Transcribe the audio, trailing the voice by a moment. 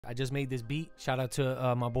I just made this beat. Shout out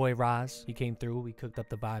to my boy Vois. He came through. We cooked up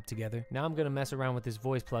the vibe together. Now I'm going to mess around with this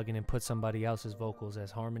voice plugin and put somebody else's vocals as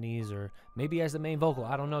harmonies or maybe as the main vocal.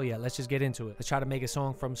 I don't know yet. Let's just get into it. Let's try to make a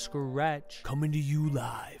song from scratch. Coming to you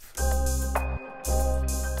live.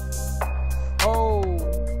 Oh.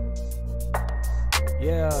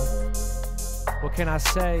 Yeah. What can I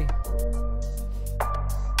say?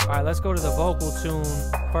 All right, let's go to the vocal tune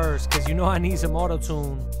first because you know I need some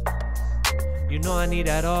auto-tune. You know I need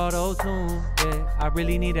that auto-tune, yeah. I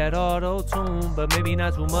really need that auto-tune, but maybe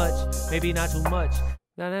not too much, maybe not too much.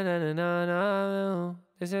 Na na na na na na.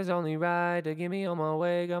 This is only right to get me on my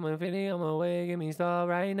way, got my infinity on my way, get me started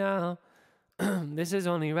right now. This is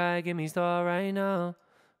only right, get me started right now.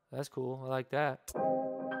 That's cool, I like that.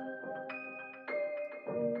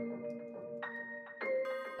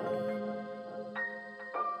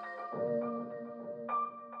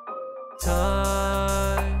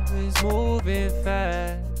 Time is moving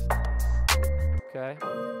fast. Okay.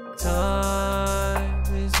 Time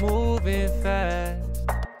is moving fast.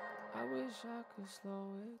 I wish I could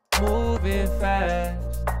slow it. Moving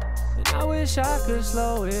fast. And I wish I could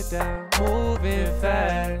slow it down. Moving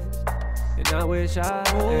fast. And I wish I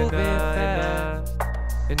moving fast.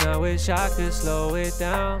 And I wish I could slow it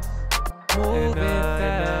down. Moving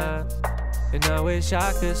fast. And I wish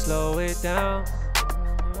I could slow it down.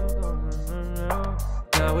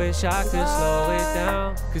 I wish I could slow it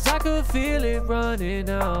down, cause I could feel it running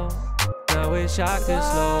out. I wish I could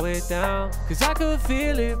slow it down, cause I could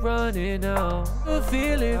feel it running out. Could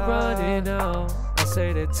feel it running out. I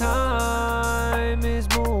say the time is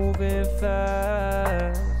moving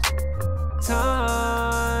fast.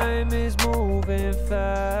 Time is moving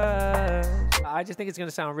fast. I just think it's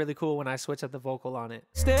gonna sound really cool when I switch up the vocal on it.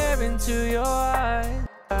 Stare into your eyes.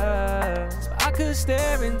 I could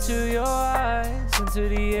stare into your eyes into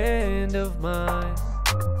the end of mine.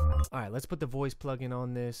 All right, let's put the voice plugin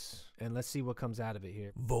on this and let's see what comes out of it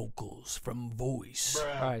here. Vocals from Vois.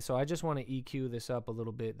 All right, so I just want to EQ this up a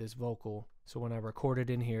little bit, this vocal. So when I record it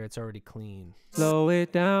in here, it's already clean. Slow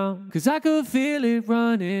it down, cause I could feel it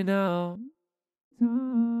running out.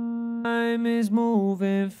 Time is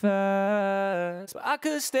moving fast. I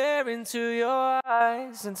could stare into your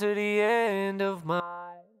eyes into the end of mine.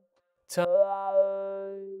 Time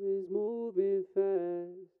is moving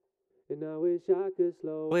fast, and I wish I could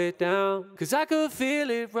slow it down, cause I could feel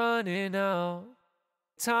it running out.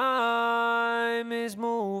 Time is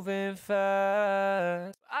moving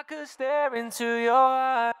fast. I could stare into your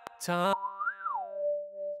eyes. Time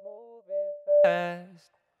is moving fast,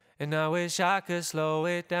 and I wish I could slow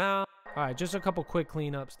it down. All right, just a couple quick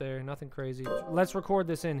cleanups there, nothing crazy. Let's record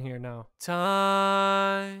this in here now.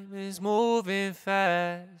 Time is moving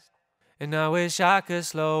fast. And I wish I could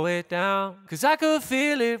slow it down, cause I could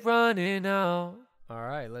feel it running out. All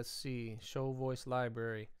right, let's see. Show voice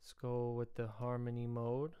library. Let's go with the harmony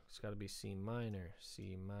mode. It's gotta be C minor.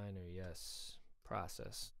 C minor, yes.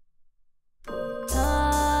 Process.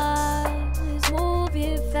 Time is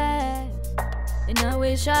moving fast. And I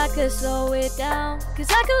wish I could slow it down,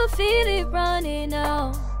 cause I could feel it running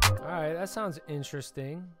out. All right, that sounds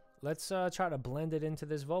interesting. Let's try to blend it into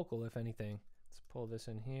this vocal, if anything. Let's pull this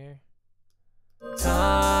in here.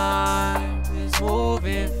 Time is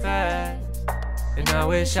moving fast, and I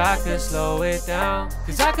wish I could slow it down,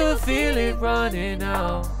 cause I could feel it running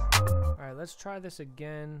out. Alright, let's try this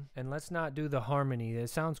again, and let's not do the harmony. It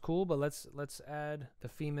sounds cool, but let's add the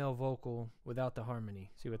female vocal without the harmony.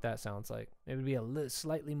 See what that sounds like. Maybe be a little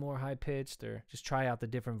slightly more high-pitched, or just try out the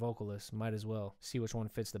different vocalists. Might as well. See which one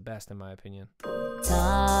fits the best, in my opinion.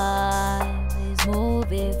 Time is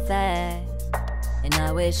moving fast, and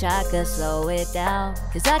I wish I could slow it down,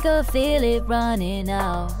 cause I could feel it running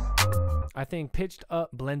out. I think pitched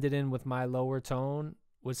up blended in with my lower tone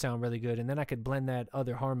would sound really good, and then I could blend that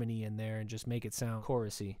other harmony in there and just make it sound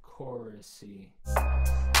chorusy. Chorusy.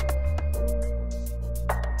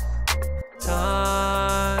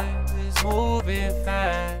 Time is moving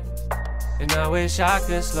fast, and I wish I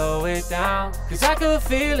could slow it down, cause I could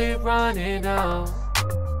feel it running out.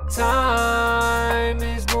 Time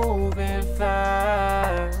is moving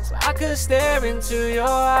fast. I could stare into your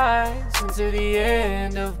eyes into the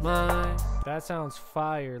end of mine. That sounds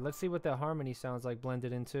fire. Let's see what that harmony sounds like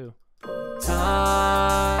blended in too.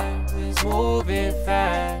 Time is moving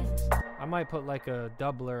fast. I might put like a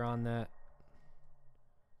doubler on that.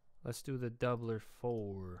 Let's do the doubler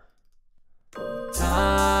 4.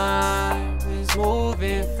 Time is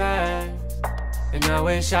moving fast, and I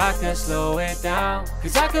wish I could slow it down,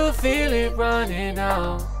 cause I could feel it running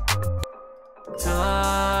out.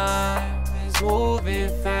 Time is moving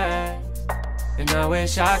fast, And I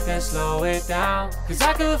wish I could slow it down, cause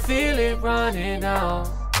I could feel it running out.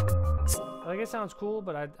 Like, it sounds cool,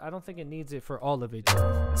 but I don't think it needs it for all of it.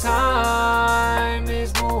 Time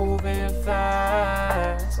is moving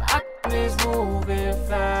fast. Time is moving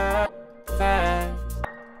fast. I'm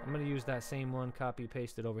gonna use that same one, copy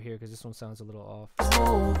paste it over here, because this one sounds a little off. It's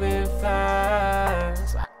moving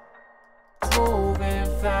fast. Moving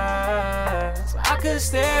fast. I could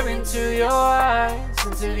stare into your eyes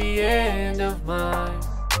until the end of mine.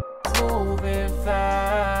 Moving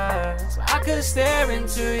fast. I could stare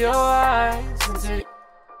into your eyes until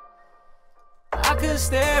I could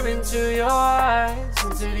stare into your eyes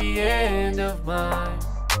until the end of mine.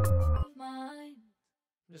 I'm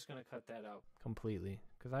just gonna cut that out completely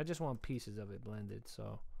because I just want pieces of it blended.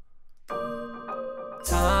 So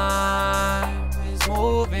time is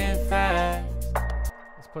moving fast.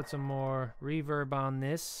 Let's put some more reverb on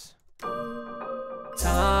this.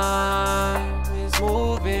 Time is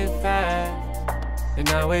moving fast, and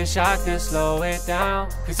I wish I could slow it down,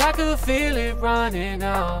 cause I could feel it running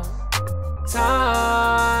out.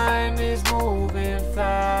 Time is moving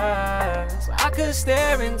fast. I could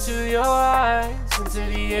stare into your eyes until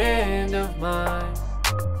the end of mine.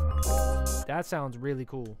 That sounds really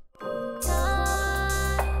cool.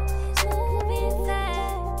 Time is moving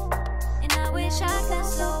fast, and I wish I could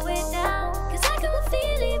slow it down, cause I could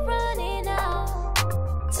feel it running out.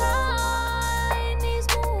 Time is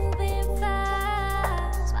moving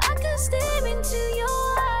fast. I could stare into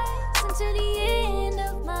your eyes until the end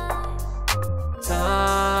of mine.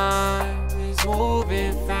 Time is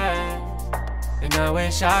moving fast, and I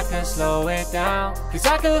wish I could slow it down, cause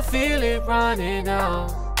I could feel it running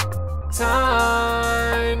out.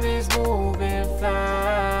 Time is moving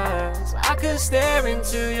fast. I could stare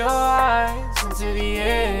into your eyes until the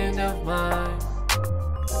end of mine.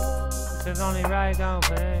 This is only right on,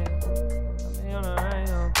 babe. Got me on the right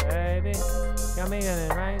on, baby. Got me getting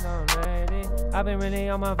right on, lady. I've been really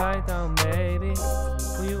on my fight on, baby.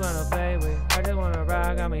 Who you gonna play with? I just wanna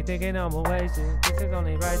ride, got me thinking I'm wasted. This is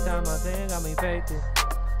only right time, I think got me faded.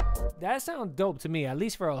 That sounds dope to me, at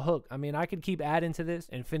least for a hook. I mean, I could keep adding to this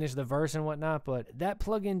and finish the verse and whatnot, but that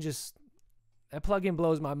plugin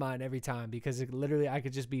blows my mind every time because it literally, I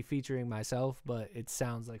could just be featuring myself, but it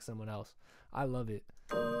sounds like someone else. I love it.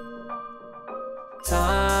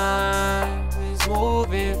 Time is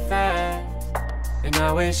moving fast, and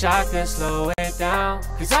I wish I could slow it down,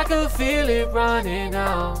 cause I could feel it running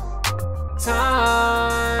out.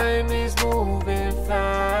 Time is moving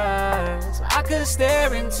fast. I could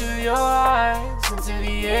stare into your eyes until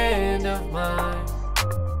the end of mine.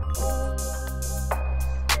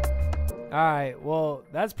 Alright, well,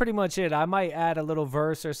 that's pretty much it. I might add a little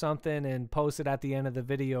verse or something and post it at the end of the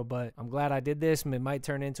video, but I'm glad I did this. It might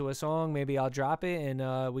turn into a song. Maybe I'll drop it,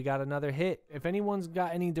 and we got another hit. If anyone's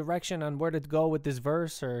got any direction on where to go with this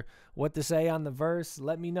verse or what to say on the verse,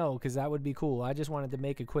 let me know, because that would be cool. I just wanted to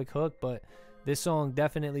make a quick hook, but this song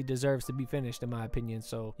definitely deserves to be finished, in my opinion.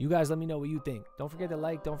 So you guys let me know what you think. Don't forget to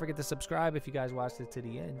like. Don't forget to subscribe if you guys watched it to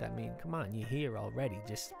the end. I mean, come on, you're here already.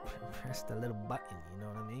 Just press the little button, you know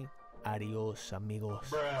what I mean? Adios,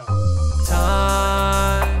 amigos.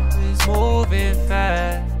 Time is moving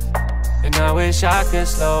fast, and I wish I could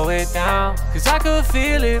slow it down, cause I could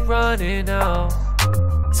feel it running out.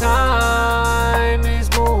 Time is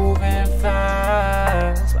moving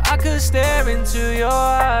fast. I could stare into your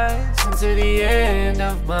eyes until the end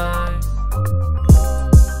of mine.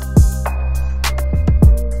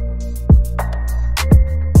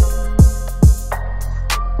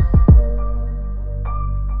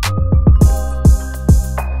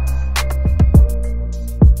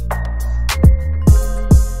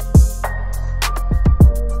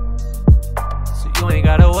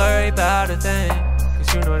 About a thing,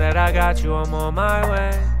 cause you know that I got you, I'm on my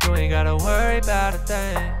way. You ain't gotta worry about a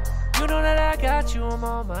thing. You know that I got you, I'm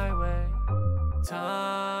on my way.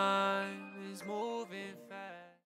 Time is moving.